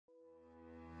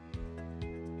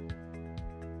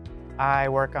I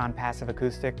work on passive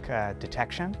acoustic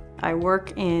detection. I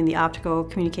work in the Optical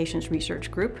Communications Research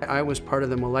Group. I was part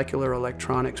of the molecular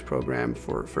electronics program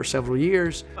for several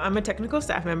years. I'm a technical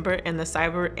staff member in the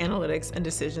Cyber Analytics and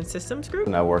Decision Systems Group.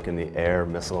 And I work in the Air,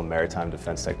 Missile, and Maritime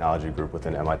Defense Technology Group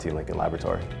within MIT Lincoln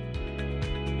Laboratory.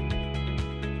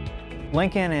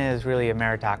 Lincoln is really a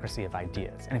meritocracy of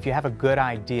ideas, and if you have a good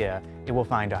idea, it will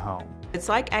find a home. It's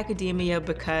like academia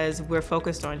because we're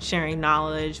focused on sharing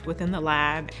knowledge within the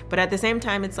lab, but at the same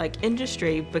time it's like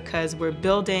industry because we're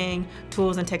building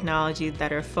tools and technology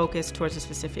that are focused towards a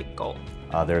specific goal.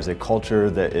 There's a culture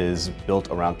that is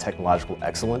built around technological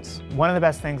excellence. One of the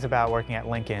best things about working at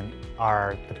Lincoln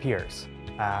are the peers.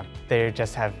 They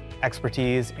just have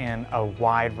expertise in a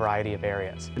wide variety of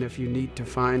areas. And if you need to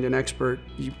find an expert,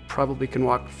 you probably can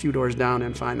walk a few doors down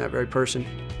and find that very person.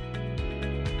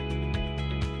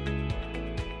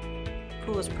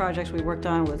 Coolest projects we worked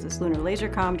on was this lunar laser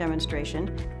comm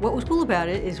demonstration. What was cool about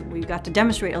it is we got to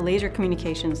demonstrate a laser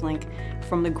communications link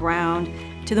from the ground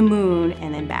to the moon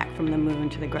and then back from the moon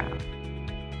to the ground.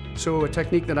 So a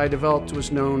technique that I developed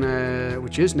was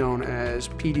which is known as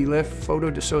PD-LIF,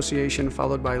 photodissociation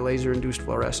followed by laser-induced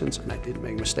fluorescence, and I didn't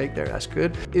make a mistake there, that's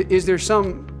good. Is there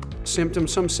some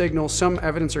symptoms, some signals, some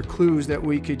evidence or clues that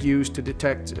we could use to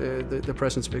detect the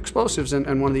presence of explosives? And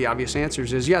one of the obvious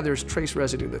answers is, yeah, there's trace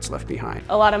residue that's left behind.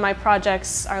 A lot of my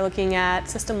projects are looking at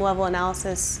system-level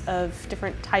analysis of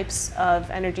different types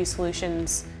of energy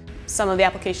solutions. Some of the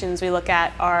applications we look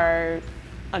at are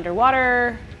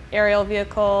underwater, aerial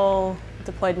vehicle,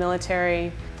 deployed military,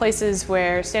 places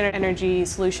where standard energy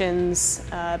solutions,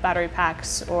 battery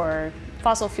packs, or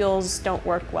fossil fuels don't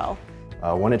work well.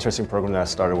 One interesting program that I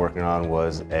started working on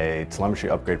was a telemetry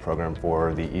upgrade program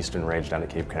for the Eastern Range down at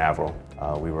Cape Canaveral.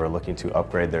 We were looking to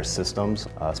upgrade their systems,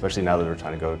 especially now that we're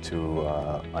trying to go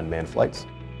to unmanned flights.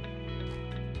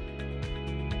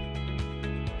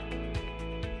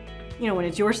 You know, when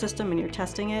it's your system and you're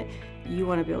testing it, you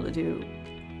want to be able to do,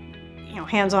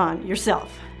 hands-on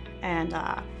yourself. And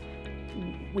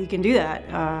we can do that,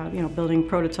 building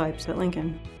prototypes at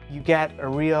Lincoln. You get a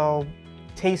real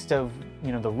taste of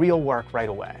the real work right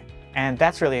away. And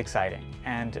that's really exciting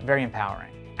and very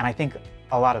empowering. And I think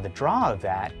a lot of the draw of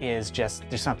that is just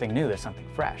there's something new, there's something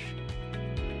fresh.